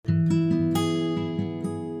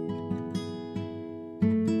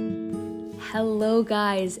Hello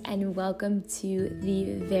guys, and welcome to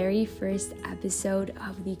the very first episode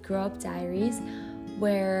of the Grow Up Diaries,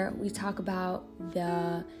 where we talk about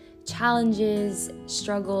the challenges,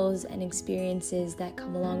 struggles, and experiences that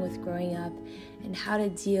come along with growing up and how to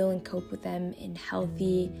deal and cope with them in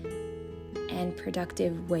healthy and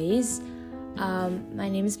productive ways. My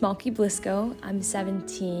name is Malky Blisco. I'm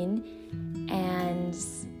 17, and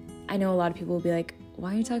I know a lot of people will be like,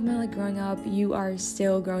 why are you talking about growing up? You are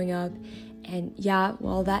still growing up. And yeah,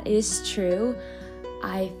 while that is true,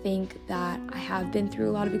 I think that I have been through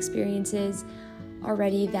a lot of experiences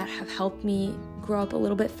already that have helped me grow up a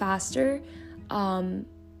little bit faster. And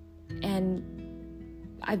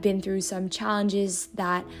I've been through some challenges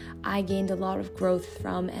that I gained a lot of growth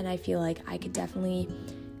from, and I feel like I could definitely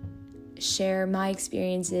share my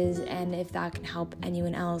experiences, and if that can help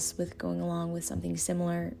anyone else with going along with something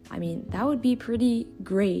similar, that would be pretty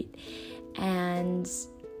great. And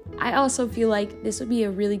I also feel like this would be a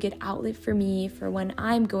really good outlet for me for when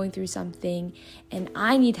I'm going through something and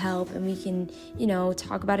I need help, and we can,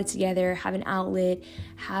 talk about it together, have an outlet,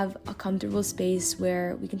 have a comfortable space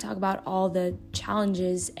where we can talk about all the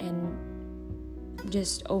challenges and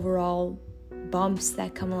just overall bumps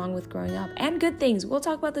that come along with growing up, and good things. We'll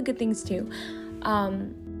talk about the good things too.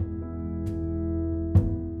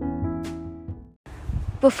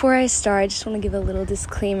 Before I start, I just want to give a little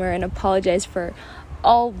disclaimer and apologize for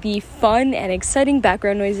all the fun and exciting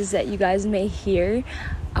background noises that you guys may hear.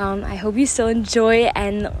 I hope you still enjoy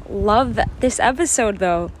and love this episode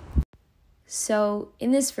though. So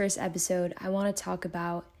in this first episode, I want to talk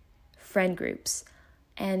about friend groups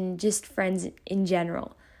and just friends in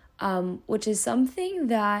general, which is something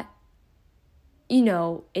that,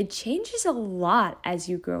 it changes a lot as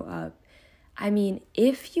you grow up.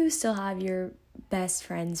 If you still have your best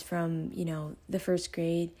friends from, the first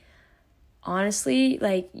grade, honestly,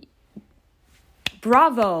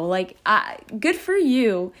 bravo, good for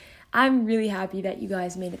you. I'm really happy that you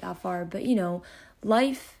guys made it that far. But,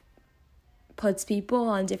 life puts people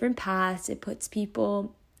on different paths. It gives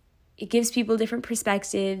people different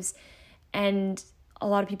perspectives, and a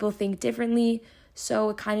lot of people think differently. So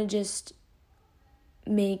it kind of just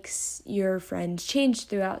makes your friends change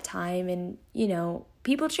throughout time, and,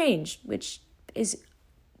 people change, which is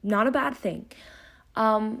not a bad thing.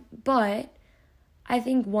 But I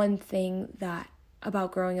think one thing that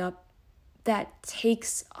about growing up that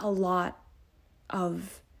takes a lot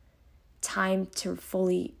of time to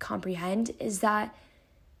fully comprehend is that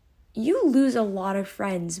you lose a lot of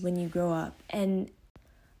friends when you grow up. And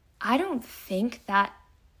I don't think that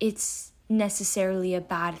it's necessarily a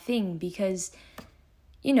bad thing, because,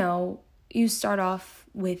 you start off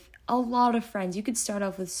with a lot of friends. You could start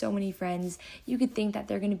off with so many friends. You could think that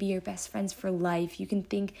they're going to be your best friends for life. You can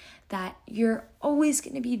think that you're always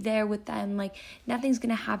going to be there with them. Nothing's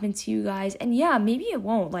going to happen to you guys. And yeah, maybe it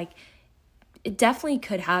won't. It definitely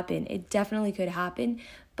could happen.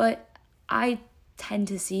 But I tend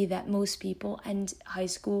to see that most people end high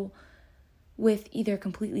school with either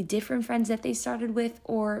completely different friends that they started with,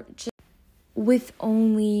 or just with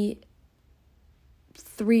only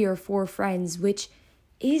 3 or 4 friends, which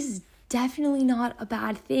is definitely not a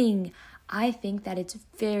bad thing. I think that it's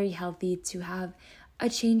very healthy to have a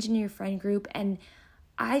change in your friend group, and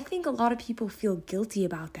I think a lot of people feel guilty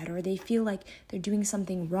about that, or they feel like they're doing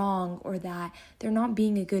something wrong, or that they're not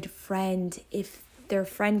being a good friend if their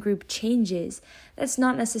friend group changes. That's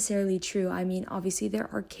not necessarily true. Obviously there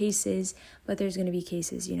are cases, but there's going to be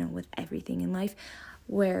cases, with everything in life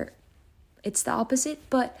where it's the opposite.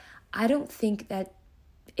 But I don't think that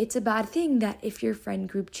it's a bad thing that if your friend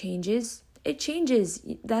group changes, it changes.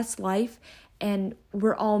 That's life, and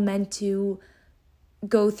we're all meant to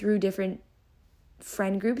go through different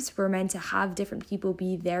friend groups. We're meant to have different people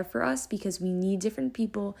be there for us, because we need different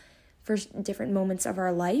people for different moments of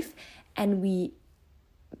our life, and we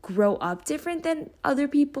grow up different than other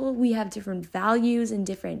people. We have different values and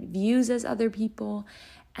different views as other people,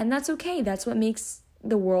 and that's okay. That's what makes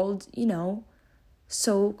the world,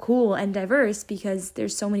 so cool and diverse, because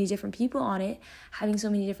there's so many different people on it having so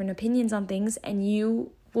many different opinions on things, and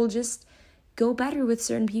you will just go better with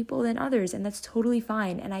certain people than others, and that's totally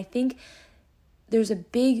fine. And I think there's a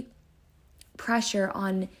big pressure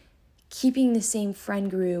on keeping the same friend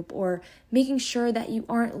group or making sure that you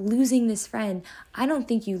aren't losing this friend. I don't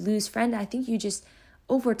think you lose friend. I think you just,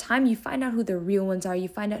 over time, you find out who the real ones are. You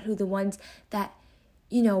find out who the ones that,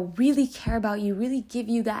 really care about you, really give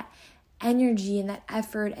you that energy and that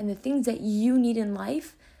effort, and the things that you need in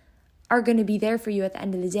life are going to be there for you at the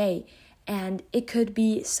end of the day. And it could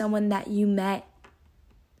be someone that you met,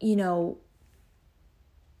 2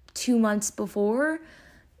 months before,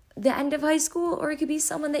 the end of high school, or it could be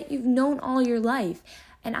someone that you've known all your life.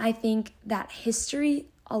 And I think that history,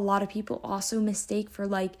 a lot of people also mistake for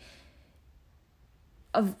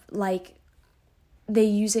they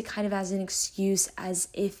use it kind of as an excuse, as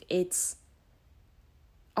if it's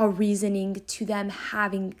a reasoning to them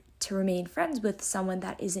having to remain friends with someone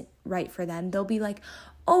that isn't right for them. They'll be like,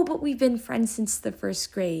 oh, but we've been friends since the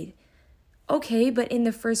first grade. Okay, but in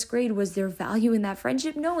the first grade, was there value in that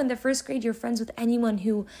friendship? No, in the first grade, you're friends with anyone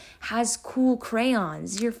who has cool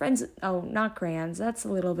crayons. You're friends, not crayons, that's a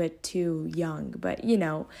little bit too young, but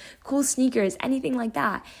cool sneakers, anything like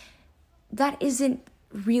that. That isn't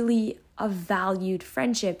really a valued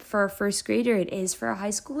friendship. For a first grader, it is. For a high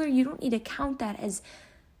schooler, you don't need to count that as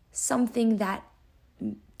something that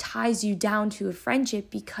ties you down to a friendship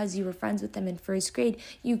because you were friends with them in first grade.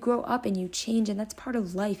 You grow up and you change, and that's part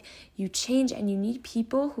of life. You change, and you need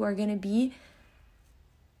people who are going to be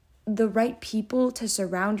the right people to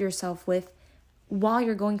surround yourself with while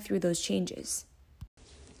you're going through those changes.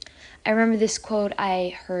 I remember this quote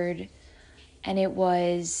I heard, and it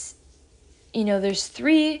was, there's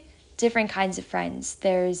 3 different kinds of friends.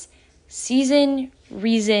 There's season,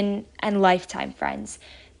 reason, and lifetime friends.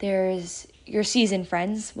 There's your season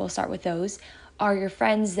friends, we'll start with those, are your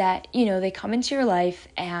friends that, they come into your life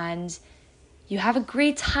and you have a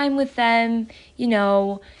great time with them,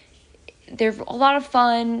 they're a lot of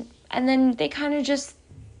fun, and then they kind of just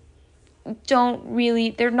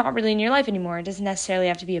they're not really in your life anymore. It doesn't necessarily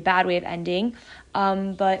have to be a bad way of ending,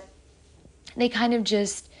 but they kind of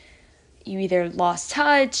just, you either lost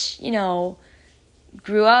touch,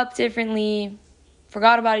 grew up differently,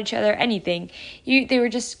 forgot about each other, anything. They were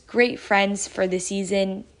just great friends for the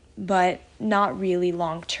season, but not really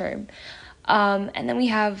long term. And then we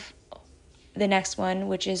have the next one,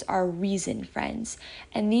 which is our reason friends.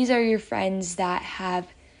 And these are your friends that have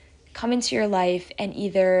come into your life and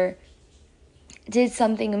either did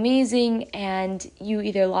something amazing and you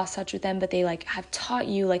either lost touch with them, but they have taught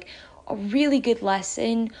you a really good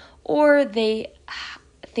lesson, or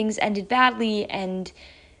things ended badly and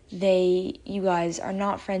you guys are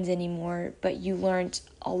not friends anymore, but you learned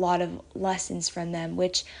a lot of lessons from them,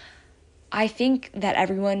 which I think that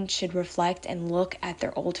everyone should reflect and look at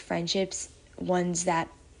their old friendships, ones that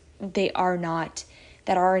aren't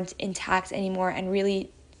intact anymore, and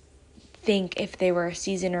really think if they were a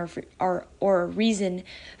season or a reason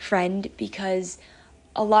friend, because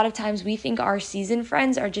a lot of times we think our season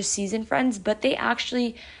friends are just season friends, but they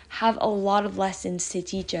actually have a lot of lessons to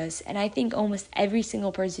teach us. And I think almost every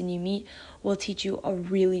single person you meet will teach you a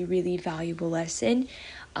really, really valuable lesson.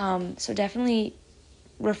 So definitely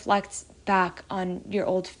reflect back on your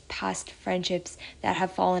old past friendships that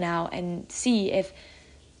have fallen out and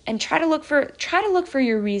try to look for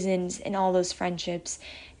your reasons in all those friendships,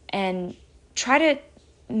 and try to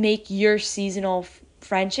make your seasonal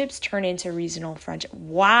friendships turn into regional friendship.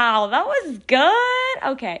 Wow, that was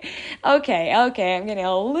good. Okay. I'm getting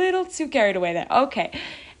a little too carried away there. Okay.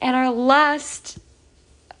 And our last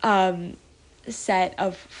set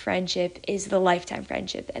of friendship is the lifetime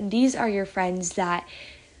friendship. And these are your friends that,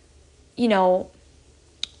 you're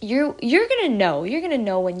going to know. You're going to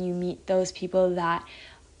know when you meet those people that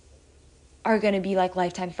are going to be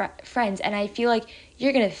lifetime friends. And I feel like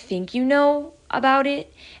you're going to think you know about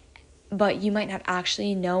it, but you might not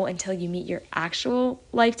actually know until you meet your actual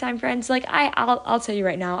lifetime friends. I'll tell you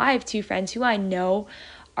right now, I have 2 friends who I know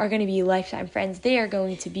are going to be lifetime friends. They are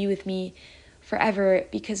going to be with me forever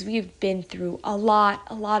because we've been through a lot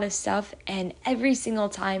of stuff, and every single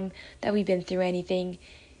time that we've been through anything,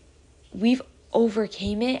 we've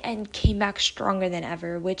overcame it and came back stronger than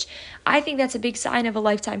ever, which I think that's a big sign of a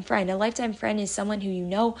lifetime friend. A lifetime friend is someone who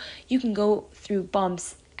you can go through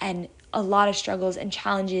bumps and a lot of struggles and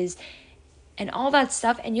challenges and all that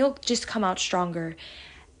stuff, and you'll just come out stronger.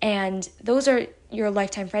 And those are your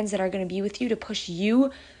lifetime friends that are going to be with you to push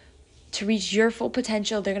you to reach your full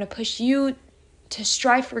potential. They're going to push you to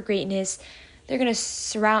strive for greatness. They're going to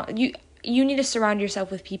surround you. You need to surround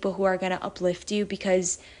yourself with people who are going to uplift you,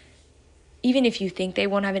 because even if you think they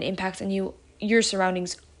won't have an impact on you, your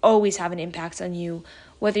surroundings always have an impact on you.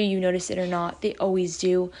 Whether you notice it or not, they always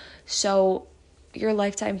do. So your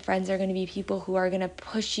lifetime friends are going to be people who are going to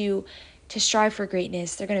push you to strive for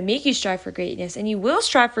greatness. They're going to make you strive for greatness, and you will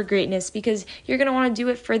strive for greatness because you're going to want to do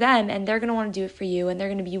it for them, and they're going to want to do it for you, and they're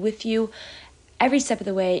going to be with you every step of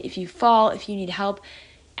the way. If you fall, if you need help,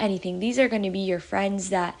 anything, these are going to be your friends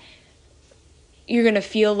that you're going to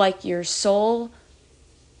feel like your soul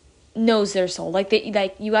knows their soul. Like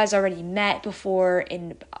you guys already met before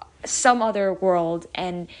in some other world,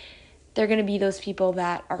 and they're going to be those people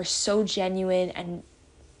that are so genuine and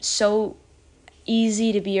so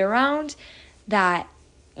easy to be around that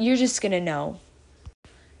you're just going to know.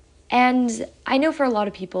 And I know for a lot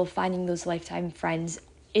of people, finding those lifetime friends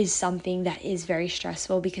is something that is very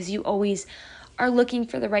stressful because you always are looking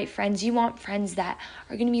for the right friends. You want friends that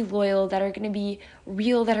are going to be loyal, that are going to be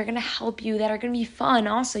real, that are going to help you, that are going to be fun.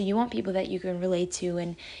 Also, you want people that you can relate to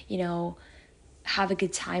and, have a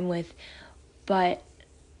good time with. But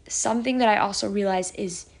something that I also realize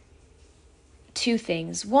is two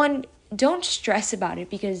things. One, don't stress about it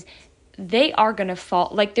because they are going to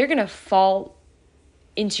fall. They're going to fall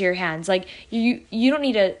into your hands. You don't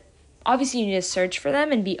need to, obviously you need to search for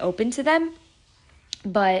them and be open to them,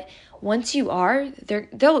 but once you are,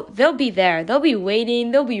 they'll be there. They'll be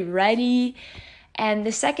waiting, they'll be ready. And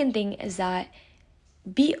the second thing is that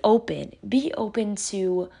be open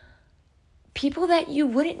to people that you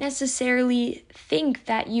wouldn't necessarily think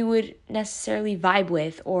that you would necessarily vibe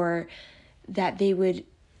with, or that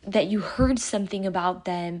you heard something about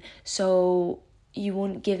them, so you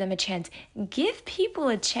won't give them a chance. Give people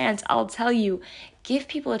a chance. I'll tell you, give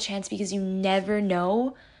people a chance because you never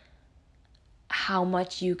know how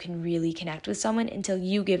much you can really connect with someone until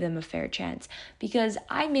you give them a fair chance. Because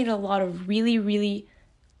I made a lot of really, really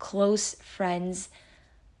close friends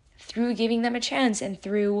through giving them a chance and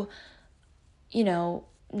through,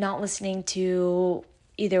 not listening to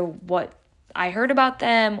either what I heard about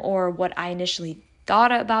them or what I initially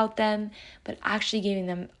thought about them, but actually giving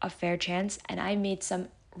them a fair chance. And I made some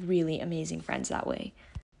really amazing friends that way.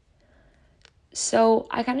 So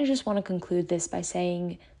I kind of just want to conclude this by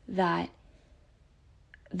saying that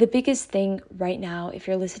the biggest thing right now, if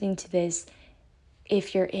you're listening to this,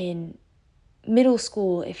 if you're in middle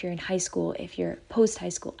school, if you're in high school, if you're post-high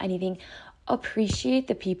school, anything, appreciate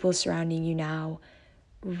the people surrounding you now.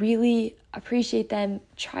 Really appreciate them.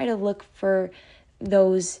 Try to look for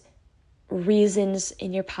those reasons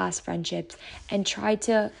in your past friendships and try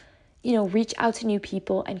to, reach out to new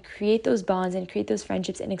people and create those bonds and create those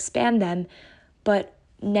friendships and expand them. But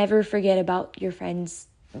never forget about your friends,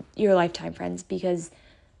 your lifetime friends, because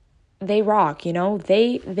they rock,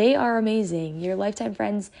 they are amazing. Your lifetime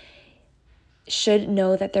friends should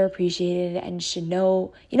know that they're appreciated and should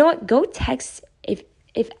know, go text if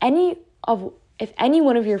any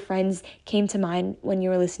one of your friends came to mind when you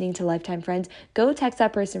were listening to Lifetime Friends, go text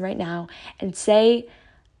that person right now and say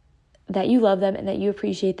that you love them and that you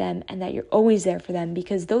appreciate them and that you're always there for them,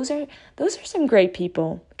 because those are some great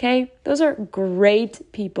people, okay? Those are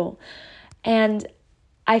great people. And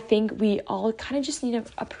I think we all kind of just need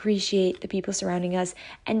to appreciate the people surrounding us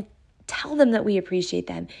and tell them that we appreciate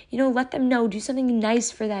them. Let them know, do something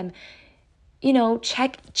nice for them.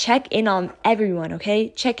 Check in on everyone, okay?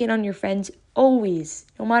 Check in on your friends always,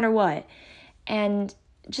 no matter what. And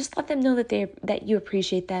just let them know that you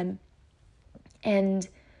appreciate them. And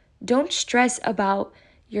don't stress about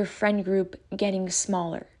your friend group getting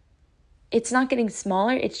smaller. It's not getting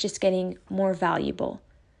smaller, it's just getting more valuable.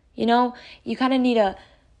 You kind of need to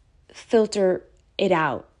filter it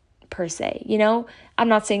out, per se. I'm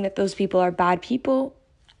not saying that those people are bad people.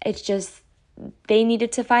 It's just they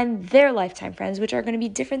needed to find their lifetime friends, which are going to be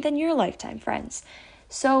different than your lifetime friends.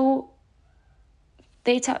 So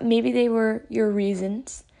maybe they were your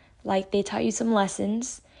reasons, they taught you some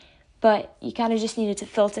lessons, but you kind of just needed to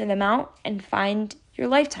filter them out and find your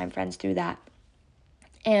lifetime friends through that.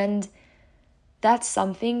 And that's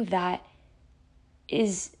something that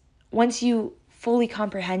is, once you fully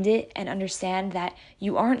comprehend it and understand that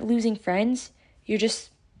you aren't losing friends, you're just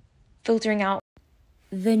filtering out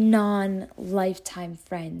the non-lifetime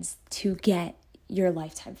friends to get your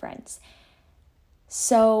lifetime friends.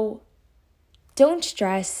 So don't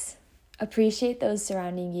stress, appreciate those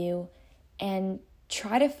surrounding you, and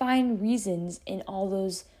try to find reasons in all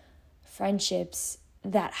those friendships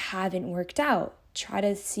that haven't worked out. Try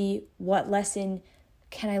to see what lesson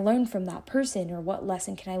can I learn from that person, or what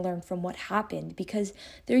lesson can I learn from what happened, because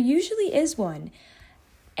there usually is one.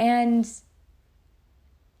 And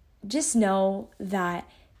just know that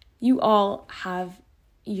you all have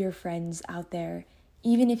your friends out there.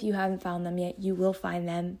 Even if you haven't found them yet, you will find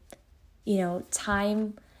them.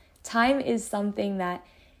 Time is something that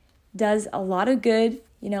does a lot of good.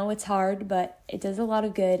 It's hard, but it does a lot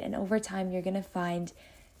of good. And over time, you're going to find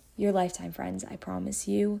your lifetime friends, I promise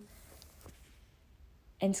you.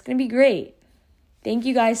 And it's going to be great. Thank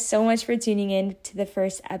you guys so much for tuning in to the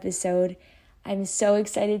first episode. I'm so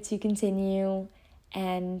excited to continue.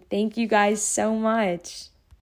 And thank you guys so much.